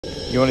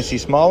You want to see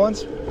small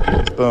ones?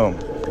 Boom.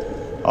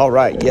 All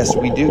right, yes,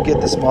 we do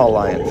get the small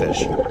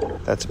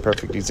lionfish. That's a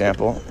perfect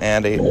example.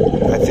 And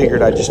I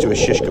figured I'd just do a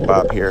shish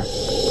kebab here.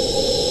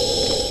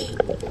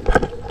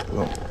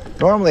 Boom.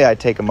 Normally I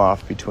take them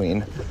off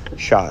between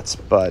shots,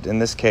 but in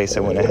this case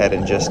I went ahead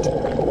and just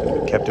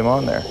kept him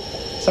on there.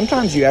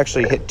 Sometimes you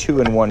actually hit 2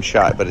 in one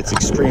shot, but it's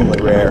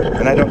extremely rare,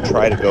 and I don't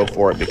try to go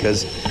for it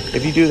because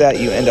if you do that,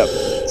 you end up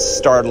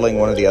startling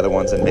one of the other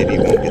ones and maybe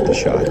you won't get the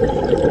shot.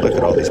 Look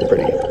at all these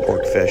pretty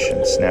porkfish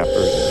and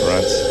snappers and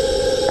grunts.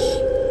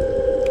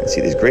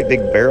 See these great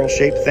big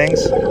barrel-shaped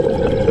things?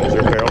 Those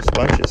are barrel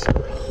sponges.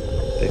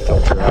 They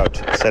filter out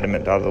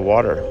sediment out of the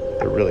water.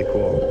 They're really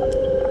cool.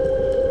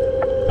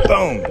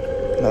 Boom!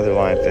 Another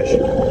lionfish.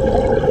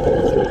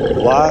 A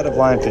lot of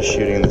lionfish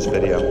shooting in this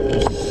video.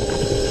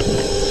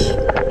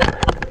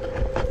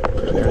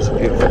 There's a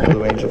beautiful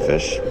blue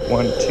angelfish.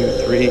 1, 2,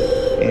 3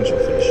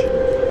 angelfish.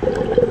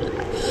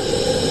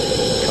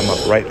 Come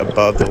up right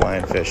above the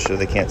lionfish so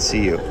they can't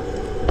see you.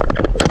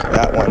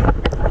 That one.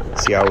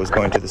 See how I was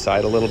going to the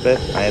side a little bit?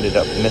 I ended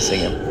up missing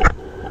him.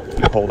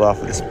 He pulled off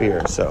with a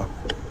spear, so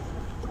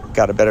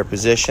got a better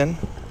position.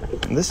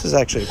 And this is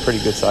actually a pretty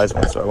good size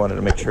one, so I wanted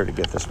to make sure to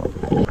get this one.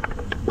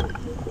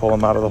 Pull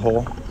him out of the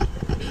hole.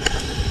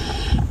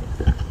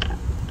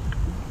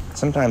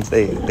 Sometimes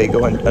they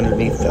go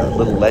underneath the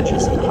little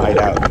ledges and hide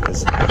out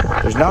because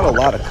there's not a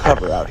lot of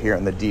cover out here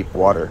in the deep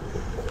water.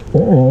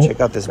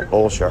 Check out this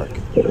bull shark.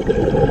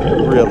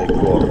 Really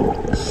cool.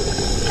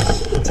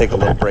 Take a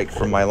little break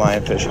from my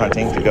lionfish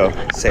hunting to go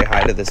say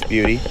hi to this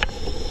beauty.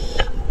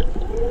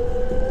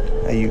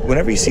 Now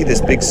whenever you see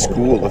this big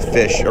school of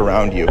fish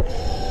around you,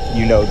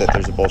 you know that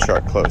there's a bull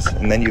shark close.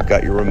 And then you've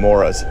got your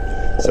remoras.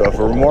 So if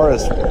a remora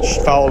is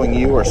following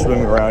you or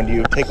swimming around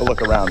you, take a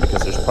look around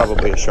because there's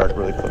probably a shark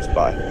really close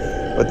by.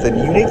 But the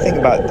unique thing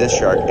about this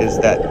shark is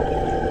that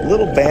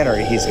little banner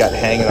he's got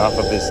hanging off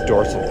of his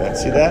dorsal fin.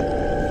 See that?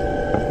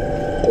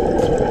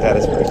 That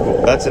is pretty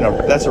cool. That's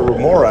a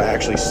remora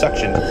actually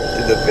suctioned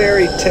to the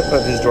very tip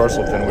of his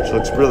dorsal fin, which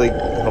looks really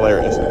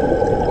hilarious.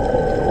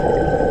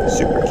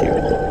 Super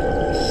cute.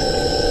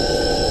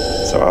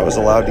 So I was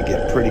allowed to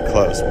get pretty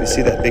close. We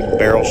see that big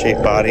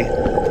barrel-shaped body.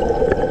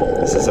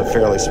 This is a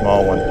fairly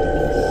small one,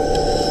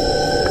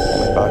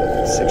 only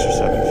about 6 or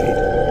 7 feet.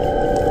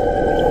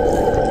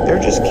 They're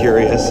just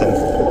curious, and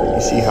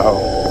you see how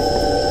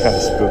kind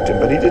of spooked him,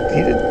 but he did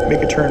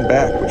make a turn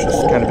back, which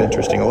was kind of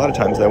interesting. A lot of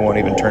times they won't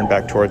even turn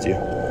back towards you.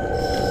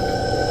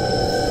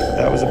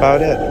 That was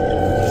about it.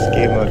 Just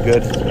gave him a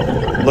good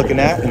looking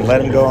at and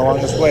let him go along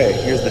his way.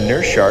 Here's the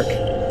nurse shark.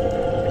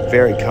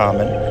 Very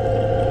common.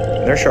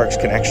 Nurse sharks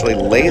can actually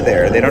lay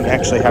there. They don't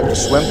actually have to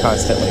swim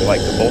constantly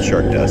like the bull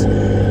shark does.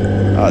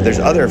 There's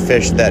other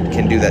fish that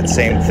can do that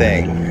same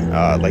thing,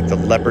 like the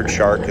leopard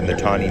shark and the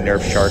tawny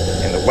nerf shark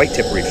and the white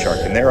tip reef shark,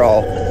 and they're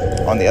all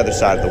on the other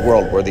side of the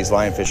world where these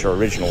lionfish are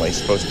originally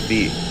supposed to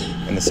be,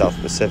 in the South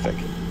Pacific.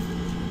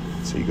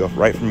 So you go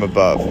right from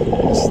above.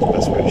 This is the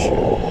best way to shoot.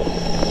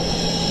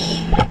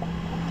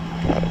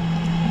 Got it.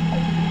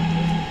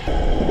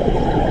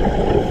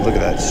 Look at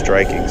that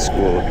striking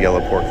school of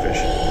yellow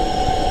porkfish.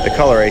 The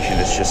coloration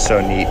is just so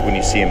neat when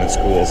you see them in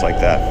schools like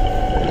that.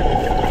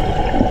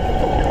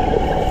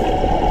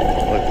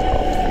 Look at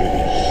all the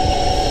beauty.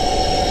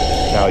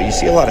 Now you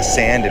see a lot of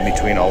sand in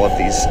between all of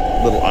these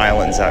little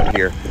islands out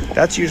here.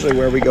 That's usually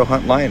where we go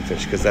hunt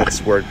lionfish because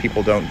that's where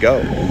people don't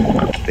go.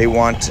 They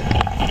want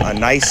a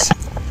nice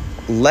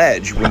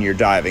ledge when you're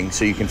diving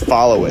so you can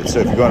follow it. So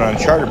if you're going on a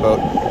charter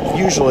boat,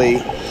 usually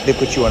they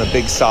put you on a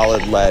big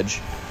solid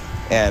ledge,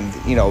 and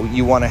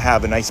you want to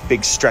have a nice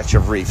big stretch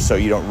of reef so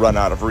you don't run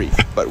out of reef.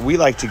 But we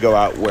like to go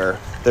out where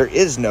there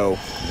is no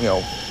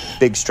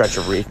big stretch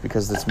of reef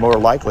because it's more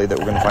likely that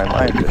we're going to find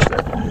lionfish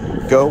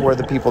there. Go where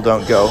the people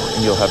don't go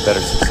and you'll have better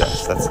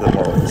success. That's the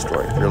moral of the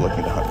story if you're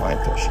looking to hunt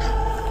lionfish.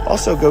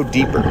 Also go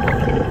deeper.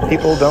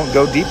 People don't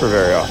go deeper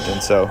very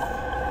often, so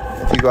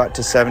if you go out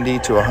to 70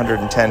 to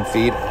 110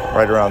 feet,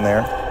 right around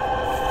there,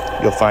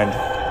 you'll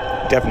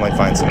definitely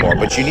find some more.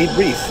 But you need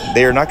reef.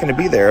 They are not going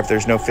to be there if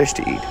there's no fish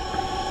to eat.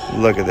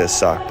 Look at this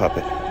sock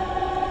puppet.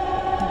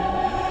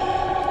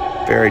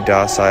 Very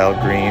docile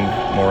green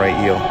moray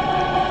eel.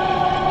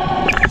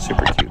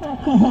 Super cute.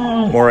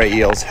 Moray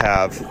eels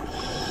have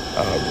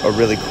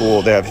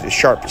they have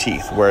sharp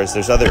teeth, whereas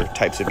there's other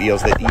types of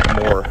eels that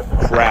eat more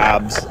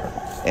crabs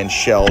and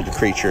shelled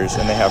creatures,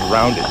 and they have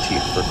rounded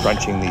teeth for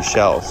crunching these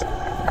shells.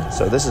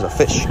 So this is a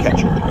fish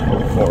catcher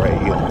moray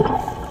eel.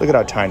 Look at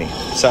how tiny,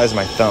 the size of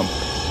my thumb.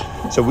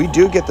 So we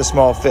do get the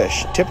small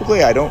fish.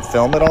 Typically I don't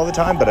film it all the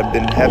time, but I've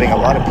been having a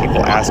lot of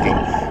people asking,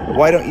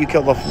 why don't you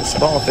kill the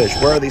small fish?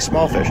 Where are these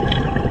small fish?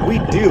 We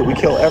do. We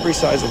kill every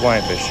size of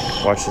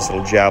lionfish. Watch this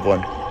little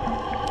javelin.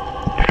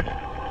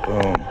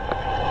 Boom.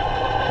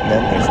 And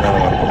then there's another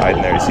one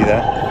hiding there. You see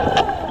that?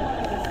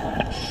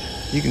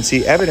 You can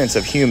see evidence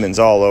of humans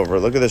all over.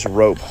 Look at this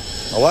rope.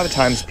 A lot of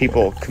times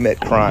people commit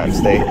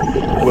crimes. They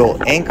will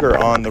anchor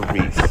on the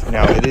reef.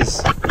 Now, it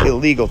is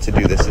illegal to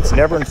do this. It's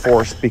never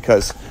enforced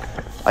because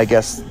I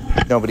guess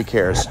nobody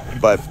cares.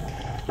 But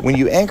When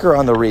you anchor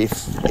on the reef,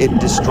 it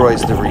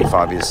destroys the reef,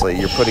 obviously.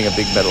 You're putting a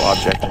big metal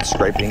object and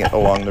scraping it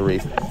along the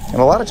reef. And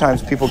a lot of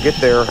times people get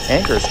their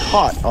anchors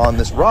caught on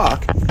this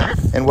rock,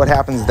 and what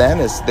happens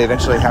then is they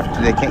eventually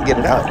they can't get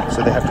it out,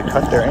 so they have to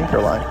cut their anchor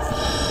line.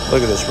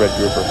 Look at this red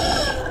grouper.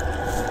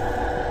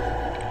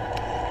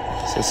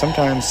 So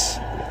sometimes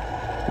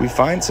we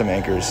find some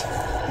anchors.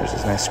 There's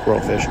this nice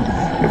squirrel fish.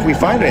 If we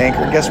find an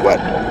anchor, guess what?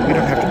 We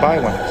don't have to buy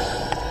one.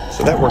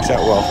 So that works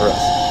out well for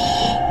us.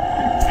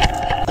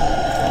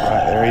 All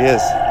right, there he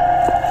is.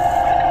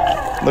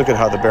 Look at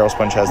how the barrel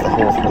sponge has the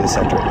hole through the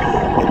center.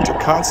 It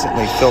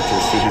constantly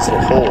filters through these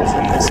little holes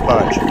in the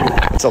sponge.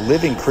 It's a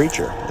living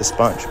creature, the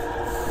sponge.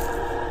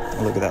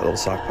 Look at that little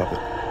sock puppet.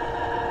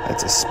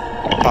 That's a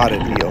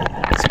spotted eel,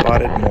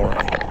 spotted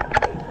moray.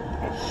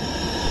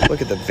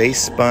 Look at the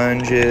vase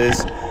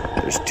sponges.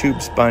 There's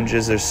tube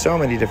sponges. There's so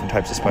many different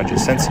types of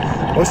sponges. Since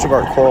most of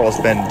our coral has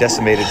been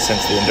decimated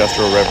since the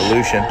Industrial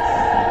Revolution,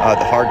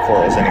 the hard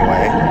corals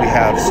anyway, we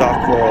have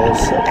soft corals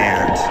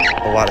and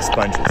a lot of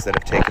sponges that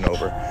have taken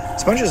over.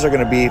 Sponges are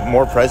going to be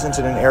more present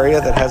in an area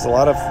that has a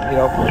lot of,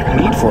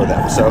 need for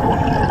them. So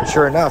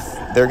sure enough,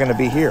 they're going to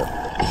be here.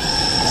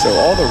 So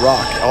all the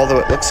rock, although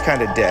it looks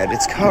kind of dead,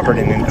 it's covered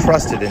and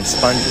encrusted in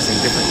sponges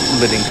and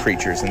different living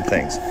creatures and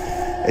things.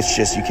 It's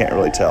just, you can't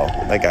really tell.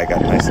 That guy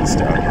got nice and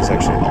stoned. He's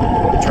actually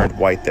turned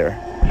white there.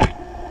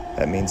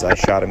 That means I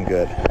shot him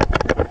good.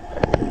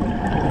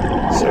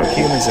 So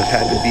humans have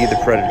had to be the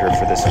predator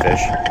for this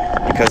fish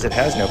because it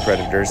has no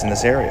predators in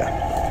this area.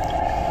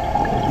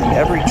 In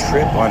every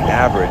trip, on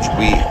average,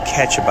 we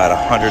catch about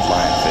 100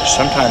 lionfish,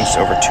 sometimes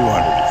over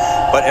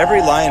 200. But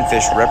every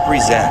lionfish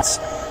represents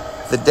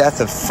the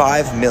death of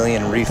 5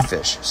 million reef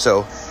fish.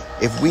 So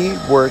if we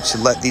were to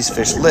let these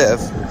fish live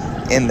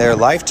in their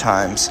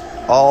lifetimes,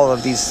 all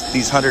of these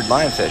 100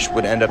 lionfish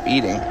would end up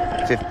eating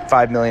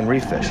 5 million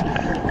reef fish.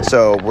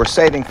 So we're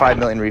saving 5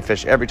 million reef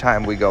fish every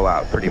time we go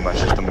out, pretty much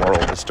is the moral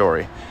of the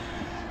story.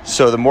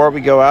 So the more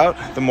we go out,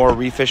 the more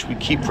reef fish we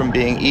keep from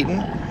being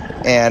eaten,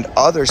 and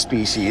other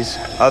species,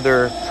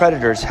 other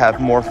predators have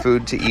more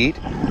food to eat.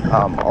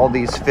 All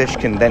these fish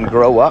can then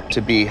grow up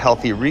to be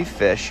healthy reef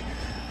fish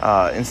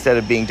instead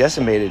of being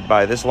decimated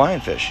by this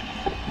lionfish.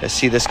 You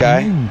see this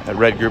guy? The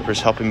red grouper is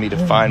helping me to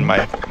find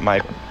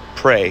my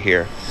prey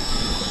here.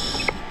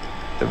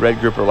 The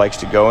red grouper likes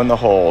to go in the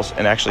holes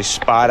and actually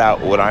spot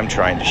out what I'm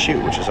trying to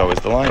shoot, which is always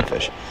the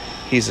lionfish.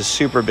 He's a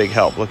super big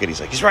help. Look at,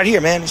 he's like, he's right here,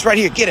 man. He's right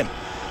here. Get him.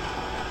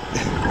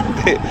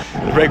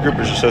 The red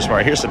groupers are so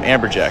smart. Here's some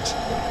amberjacks.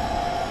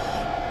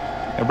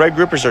 And red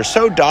groupers are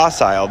so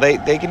docile.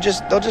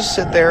 They'll just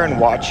sit there and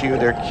watch you.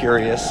 They're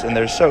curious and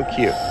they're so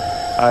cute.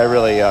 I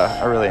really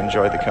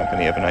enjoy the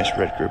company of a nice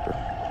red grouper.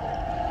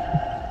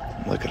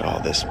 Look at all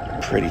this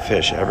pretty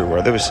fish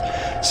everywhere. There was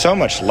so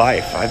much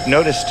life. I've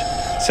noticed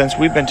since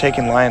we've been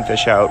taking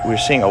lionfish out, we're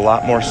seeing a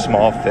lot more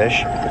small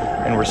fish,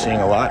 and we're seeing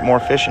a lot more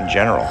fish in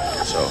general.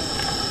 So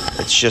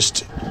it's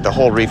just, the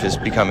whole reef is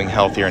becoming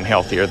healthier and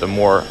healthier the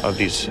more of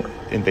these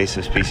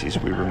invasive species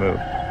we remove.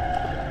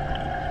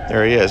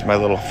 There he is, my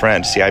little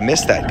friend. See, I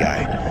missed that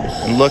guy.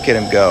 And look at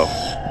him go.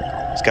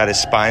 He's got his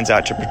spines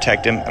out to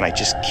protect him, and I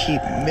just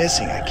keep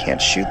missing. I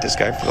can't shoot this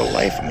guy for the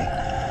life of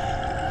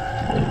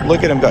me.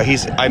 Look at him go.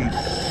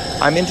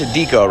 I'm into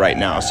deco right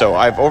now, so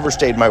I've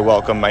overstayed my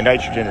welcome. My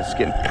nitrogen is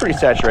getting pretty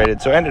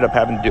saturated, so I ended up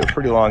having to do a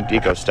pretty long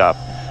deco stop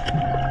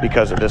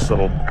because of this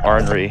little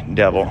ornery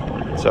devil.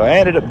 So I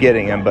ended up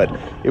getting him, but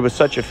it was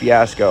such a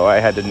fiasco, I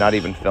had to not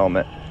even film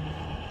it.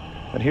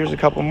 But here's a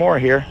couple more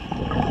here.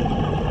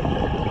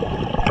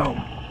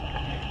 Boom.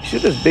 You see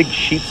those big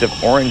sheets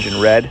of orange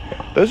and red?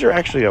 Those are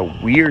actually a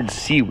weird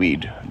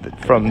seaweed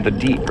from the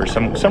deep or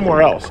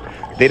somewhere else.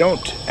 They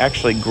don't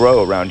actually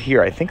grow around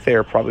here. I think they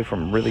are probably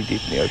from really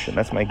deep in the ocean.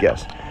 That's my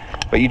guess.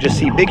 But you just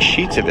see big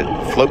sheets of it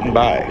floating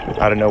by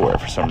out of nowhere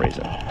for some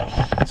reason.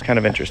 It's kind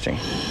of interesting.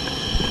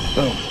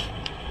 Boom.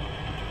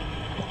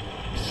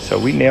 So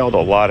we nailed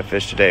a lot of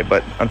fish today,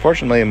 but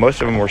unfortunately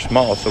most of them were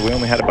small, so we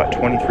only had about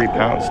 23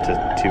 pounds to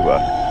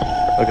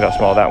look at how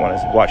small that one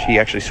is. Watch, he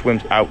actually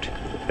swims out.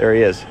 There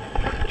he is.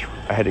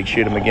 I had to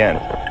shoot him again.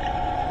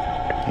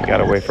 He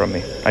got away from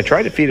me. I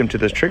tried to feed him to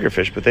those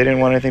triggerfish, but they didn't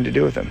want anything to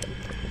do with him.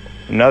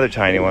 Another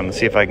tiny one. Let's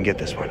see if I can get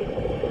this one.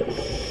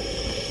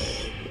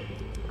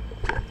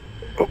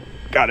 Oh,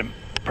 got him.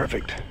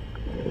 Perfect.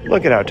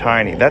 Look at how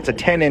tiny. That's a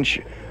 10-inch.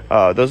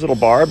 Those little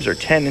barbs are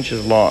 10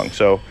 inches long.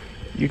 So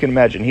you can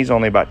imagine he's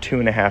only about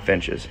 2.5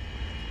 inches.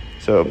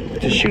 So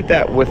to shoot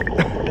that with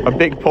a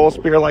big pole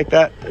spear like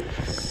that,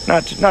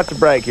 not to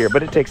brag here,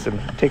 but it takes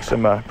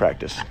some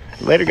practice.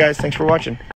 Later, guys. Thanks for watching.